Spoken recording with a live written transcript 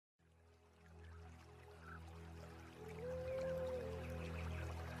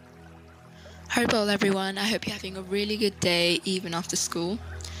Hello everyone, I hope you're having a really good day even after school.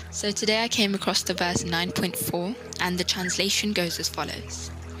 So today I came across the verse 9.4 and the translation goes as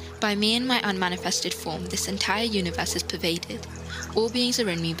follows. By me in my unmanifested form, this entire universe is pervaded. All beings are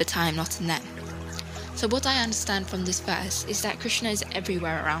in me, but I am not in them. So what I understand from this verse is that Krishna is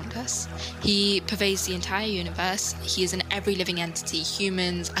everywhere around us. He pervades the entire universe. He is in every living entity,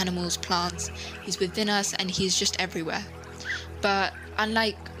 humans, animals, plants. He's within us and he's just everywhere. But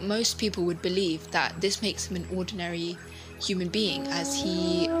unlike most people would believe that this makes him an ordinary human being, as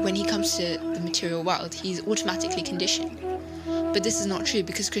when he comes to the material world, he's automatically conditioned. But this is not true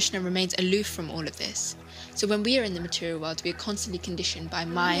because Krishna remains aloof from all of this. So when we are in the material world, we are constantly conditioned by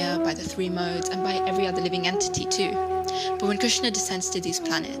Maya, by the three modes, and by every other living entity too. But when Krishna descends to these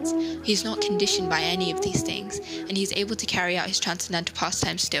planets, he's not conditioned by any of these things, and he's able to carry out his transcendental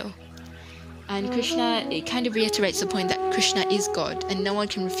pastime still. And Krishna, it kind of reiterates the point that Krishna is God, and no one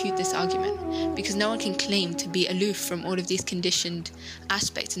can refute this argument, because no one can claim to be aloof from all of these conditioned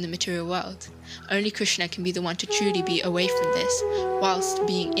aspects in the material world. Only Krishna can be the one to truly be away from this, whilst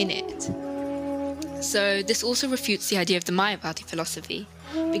being in it. So this also refutes the idea of the Mayavadi philosophy,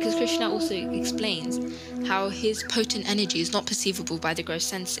 because Krishna also explains how his potent energy is not perceivable by the gross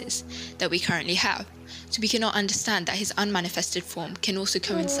senses that we currently have. So we cannot understand that his unmanifested form can also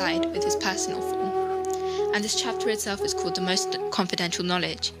coincide with his personal form. And this chapter itself is called the most confidential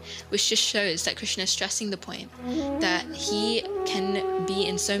knowledge, which just shows that Krishna is stressing the point that he can be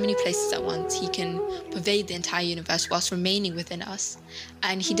in so many places at once. He can pervade the entire universe whilst remaining within us.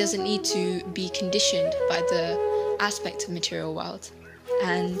 And he doesn't need to be conditioned by the aspects of material world.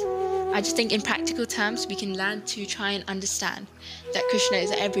 And I just think in practical terms, we can learn to try and understand that Krishna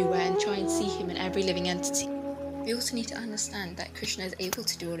is everywhere and try and see him in every living entity. We also need to understand that Krishna is able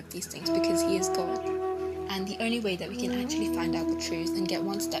to do all of these things because he is God. And the only way that we can actually find out the truth and get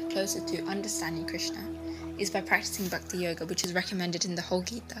one step closer to understanding Krishna is by practicing Bhakti Yoga, which is recommended in the whole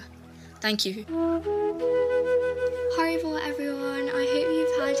Gita. Thank you. Horrible everyone, I hope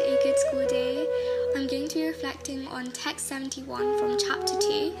you've had a good school day. I'm going to be reflecting on text 71 from chapter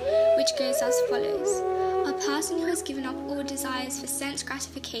 2, which goes as follows. A person who has given up all desires for sense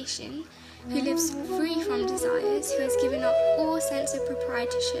gratification, who lives free from desires, who has given up all sense of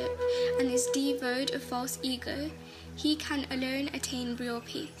proprietorship and is devoid of false ego, he can alone attain real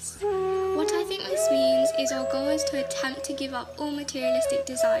peace. What I think this means is our goal is to attempt to give up all materialistic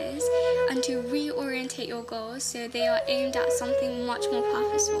desires and to reorientate your goals so they are aimed at something much more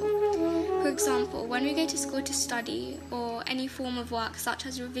purposeful. For example, when we go to school to study or any form of work such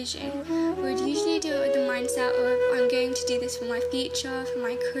as revision, we would usually do it with the mindset of I'm going to do this for my future, for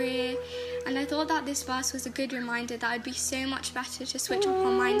my career, and I thought that this verse was a good reminder that it'd be so much better to switch up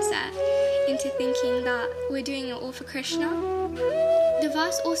our mindset into thinking that we're doing it all for Krishna. The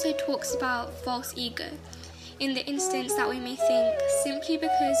verse also talks about false ego, in the instance that we may think simply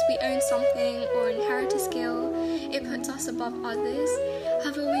because we own something or inherit a skill, it puts us above others.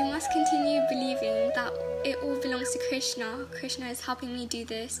 However, we must continue believing that it all belongs to Krishna. Krishna is helping me do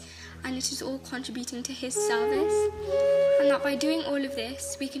this, and it is all contributing to his service. And that by doing all of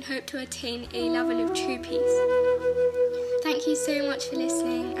this, we can hope to attain a level of true peace. Thank you so much for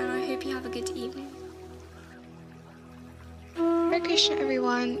listening, and I hope you have a good evening. Hare Krishna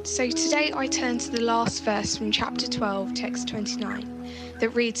everyone, so today I turn to the last verse from chapter 12, text 29, that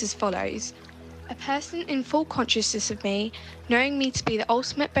reads as follows. A person in full consciousness of me, knowing me to be the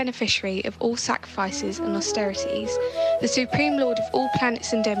ultimate beneficiary of all sacrifices and austerities, the supreme lord of all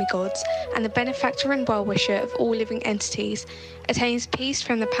planets and demigods, and the benefactor and well-wisher of all living entities, attains peace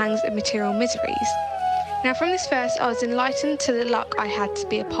from the pangs of material miseries. Now from this verse I was enlightened to the luck I had to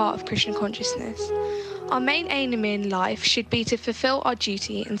be a part of Krishna consciousness. Our main aim in life should be to fulfill our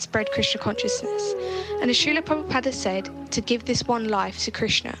duty and spread Krishna consciousness, and as Srila Prabhupada said, to give this one life to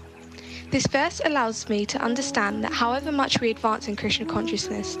Krishna. This verse allows me to understand that however much we advance in Krishna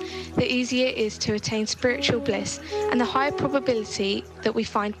consciousness, the easier it is to attain spiritual bliss and the higher probability that we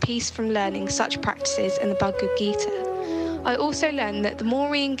find peace from learning such practices in the Bhagavad Gita. I also learned that the more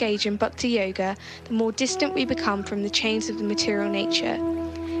we engage in Bhakti Yoga, the more distant we become from the chains of the material nature.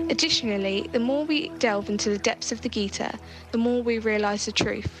 Additionally, the more we delve into the depths of the Gita, the more we realise the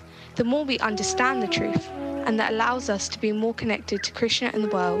truth, the more we understand the truth, and that allows us to be more connected to Krishna and the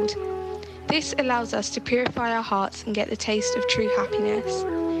world. This allows us to purify our hearts and get the taste of true happiness.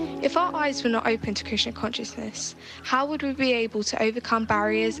 If our eyes were not open to Krishna consciousness, how would we be able to overcome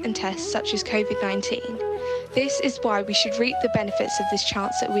barriers and tests such as COVID-19? This is why we should reap the benefits of this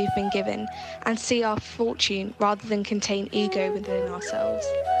chance that we've been given and see our fortune rather than contain ego within ourselves.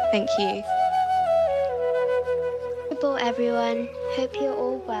 Thank you. Hello everyone, hope you're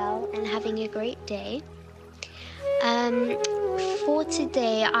all well and having a great day. For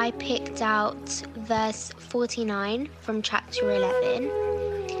today I picked out verse 49 from chapter 11,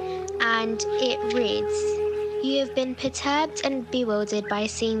 and it reads, "You have been perturbed and bewildered by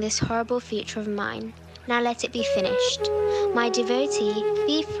seeing this horrible future of mine. Now let it be finished. My devotee,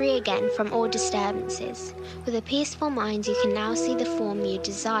 be free again from all disturbances. With a peaceful mind you can now see the form you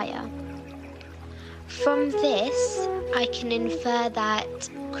desire." From this, I can infer that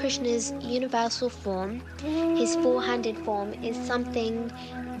Krishna's universal form, his four-handed form, is something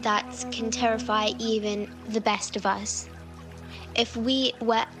that can terrify even the best of us. If we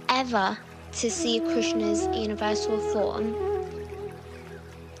were ever to see Krishna's universal form,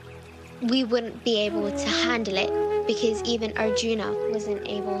 we wouldn't be able to handle it, because even Arjuna wasn't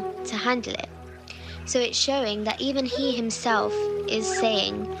able to handle it. So it's showing that even he himself is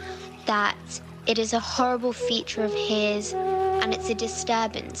saying that it is a horrible feature of his and it's a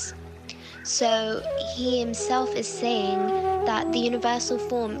disturbance. So he himself is saying that the universal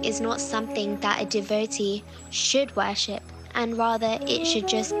form is not something that a devotee should worship, and rather it should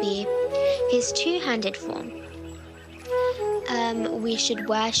just be his two-handed form. We should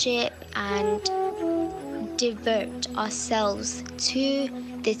worship and devote ourselves to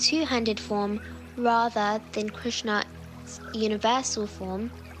the two-handed form rather than Krishna's universal form,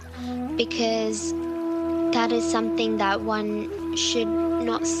 because that is something that one should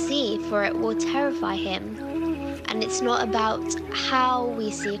not see, for it will terrify him. And it's not about how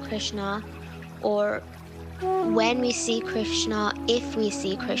we see Krishna or when we see Krishna, if we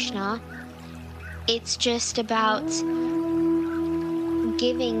see Krishna. It's just about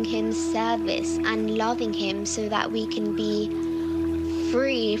giving him service and loving him so that we can be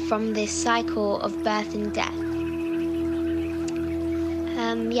free from this cycle of birth and death.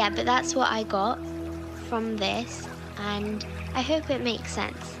 But that's what I got from this, and I hope it makes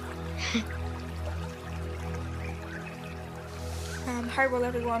sense. Hi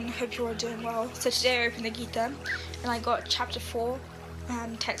everyone, hope you're all doing well. So today I opened the Gita and I got chapter 4,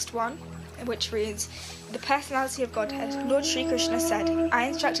 text 1, which reads, "The personality of Godhead, Lord Sri Krishna said, I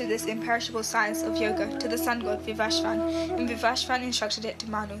instructed this imperishable science of yoga to the sun god Vivashvan, and Vivashvan instructed it to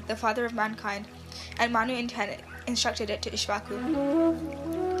Manu, the father of mankind, and Manu instructed it to Ishvaku."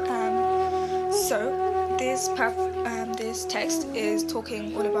 So this text is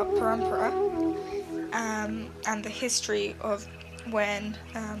talking all about parampara and the history of when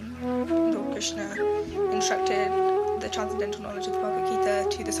Lord Krishna instructed the transcendental knowledge of the Bhagavad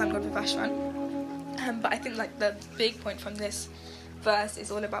Gita to the sun god Vivashvan. But I think like the big point from this verse is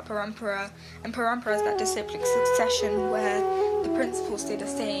all about parampara, and parampara is that disciplic succession where the principles stay the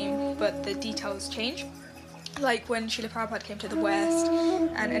same but the details change. Like when Srila Prabhupada came to the West,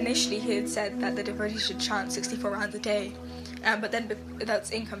 and initially he had said that the devotees should chant 64 rounds a day, but then that was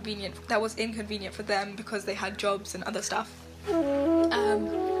inconvenient for them because they had jobs and other stuff.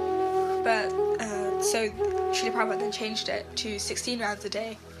 So Srila Prabhupada then changed it to 16 rounds a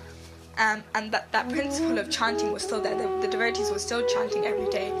day, and that principle of chanting was still there. The devotees were still chanting every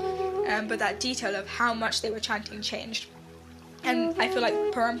day, but that detail of how much they were chanting changed. And I feel like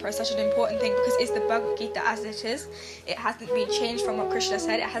parampara is such an important thing because it's the Bhagavad Gita as it is. It hasn't been changed from what Krishna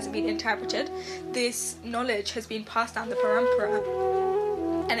said. It hasn't been interpreted. This knowledge has been passed down the parampara,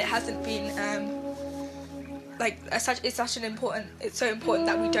 and it hasn't been it's so important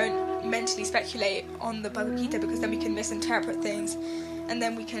that we don't mentally speculate on the Bhagavad Gita, because then we can misinterpret things, and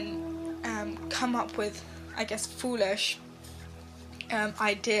then we can come up with, I guess, foolish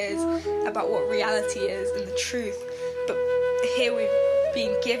ideas about what reality is and the truth. But here we've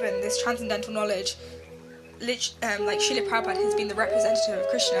been given this transcendental knowledge. Like Srila Prabhupada has been the representative of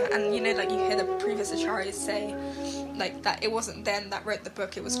Krishna, and you hear the previous acharyas say like that it wasn't them that wrote the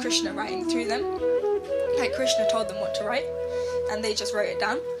book, it was Krishna writing through them. Like Krishna told them what to write and they just wrote it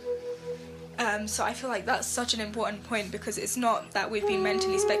down. So I feel like that's such an important point, because it's not that we've been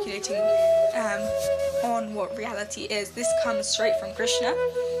mentally speculating on what reality is. This comes straight from Krishna,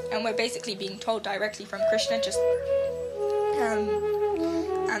 and we're basically being told directly from Krishna, and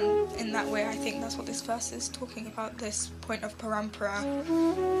in that way I think that's what this verse is talking about, this point of parampara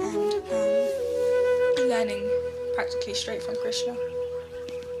and learning practically straight from Krishna.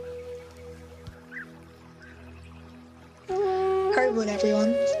 Hello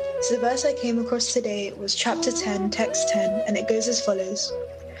everyone. So the verse I came across today was chapter 10, text 10, and it goes as follows.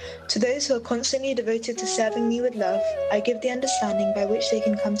 "To those who are constantly devoted to serving me with love, I give the understanding by which they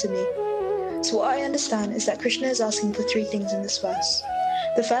can come to me." So what I understand is that Krishna is asking for three things in this verse.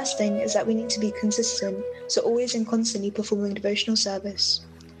 The first thing is that we need to be consistent, so always and constantly performing devotional service.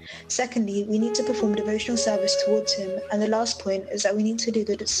 Secondly, we need to perform devotional service towards him, and the last point is that we need to do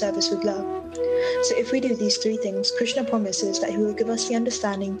good service with love. So if we do these three things, Krishna promises that he will give us the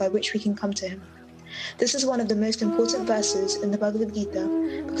understanding by which we can come to him. This is one of the most important verses in the Bhagavad Gita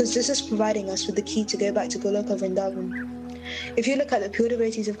because this is providing us with the key to go back to Goloka Vrindavan. If you look at the pure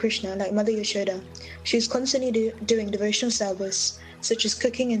devotees of Krishna, like Mother Yashoda, she is constantly doing devotional service, such as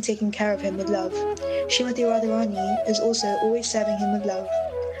cooking and taking care of him with love. Srimati Radharani is also always serving him with love.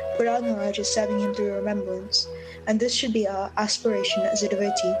 Prahlad Maharaj is serving him through remembrance, and this should be our aspiration as a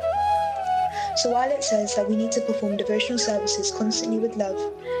devotee. So while it says that we need to perform devotional services constantly with love,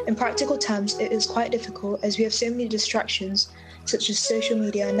 in practical terms it is quite difficult as we have so many distractions such as social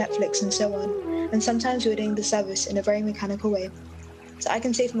media, Netflix and so on, and sometimes we're doing the service in a very mechanical way. So I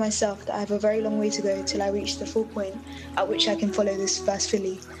can say for myself that I have a very long way to go till I reach the full point at which I can follow this verse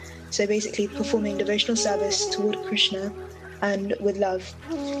fully. So basically performing devotional service toward Krishna and with love.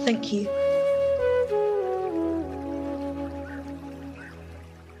 Thank you.